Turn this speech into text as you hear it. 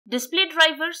Display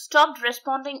driver stopped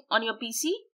responding on your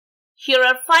PC? Here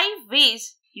are 5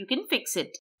 ways you can fix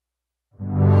it.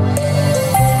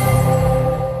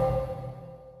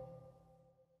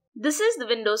 This is the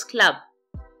Windows Club.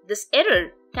 This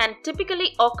error can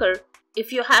typically occur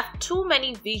if you have too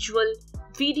many visual,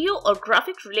 video or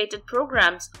graphic related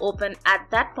programs open at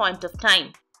that point of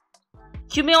time.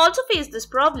 You may also face this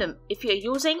problem if you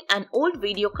are using an old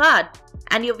video card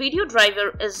and your video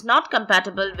driver is not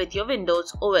compatible with your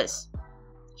Windows OS.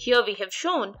 Here we have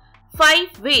shown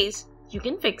 5 ways you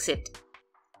can fix it.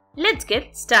 Let's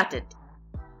get started.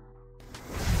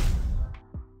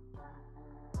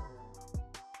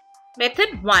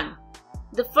 Method 1.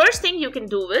 The first thing you can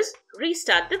do is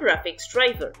restart the graphics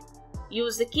driver.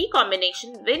 Use the key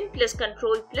combination Win plus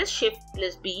Control plus Shift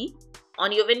plus B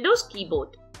on your Windows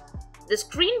keyboard. The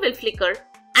screen will flicker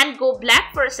and go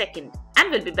black for a second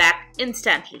and will be back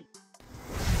instantly.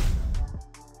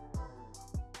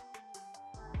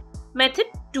 Method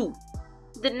 2.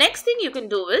 The next thing you can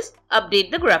do is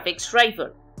update the graphics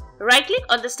driver. Right-click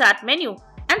on the Start menu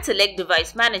and select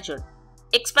Device Manager.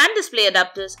 Expand Display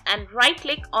Adapters and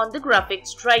right-click on the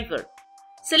graphics driver.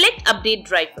 Select Update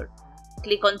Driver.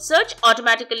 Click on Search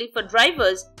automatically for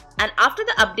drivers and after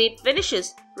the update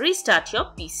finishes, restart your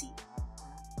PC.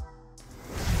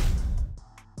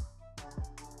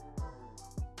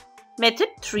 Method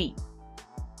 3.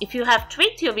 If you have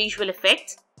tweaked your visual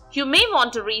effects, you may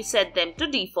want to reset them to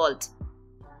default.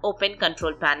 Open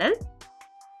Control Panel.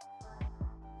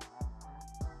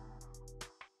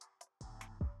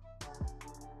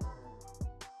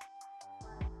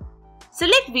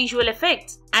 Select Visual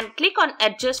Effects and click on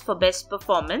Adjust for best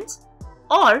performance,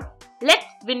 or let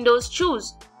Windows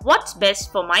choose what's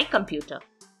best for my computer.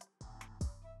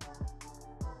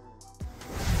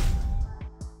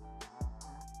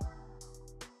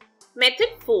 Method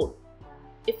 4.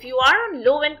 If you are on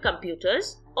low-end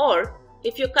computers or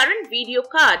if your current video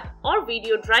card or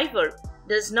video driver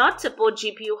does not support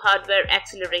GPU hardware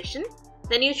acceleration,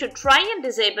 then you should try and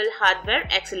disable hardware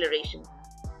acceleration.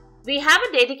 We have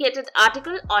a dedicated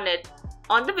article on it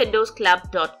on the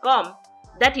windowsclub.com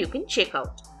that you can check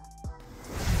out.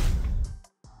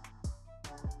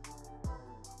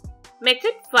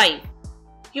 Method 5.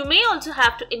 You may also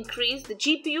have to increase the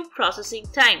GPU processing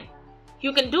time.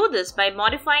 You can do this by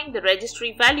modifying the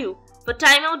registry value for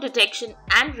timeout detection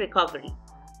and recovery.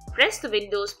 Press the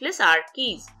Windows plus R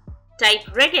keys. Type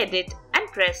regedit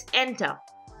and press Enter.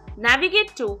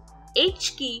 Navigate to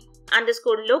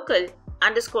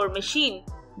hkey_local_machine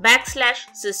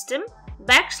 /system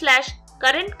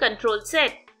 /current control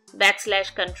set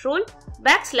 /control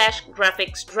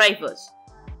 /graphics drivers.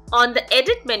 On the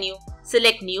Edit menu,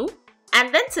 select New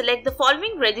and then select the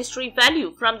following registry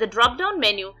value from the drop-down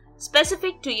menu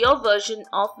specific to your version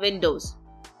of Windows.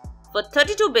 For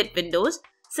 32-bit Windows,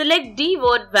 select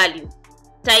D-word value.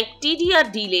 Type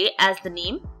TDR delay as the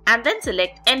name and then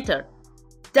select Enter.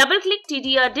 Double-click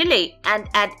TDR delay and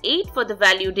add 8 for the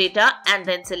value data and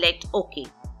then select OK.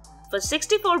 For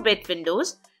 64-bit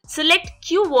Windows, select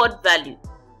Q-word value.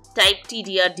 Type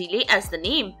TDR delay as the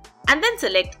name and then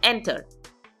select Enter.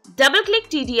 Double-click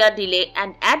TDR delay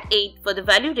and add 8 for the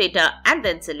value data and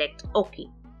then select OK.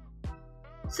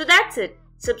 So that's it.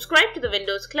 Subscribe to the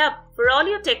Windows Club for all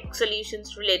your tech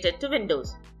solutions related to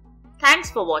Windows. Thanks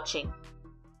for watching.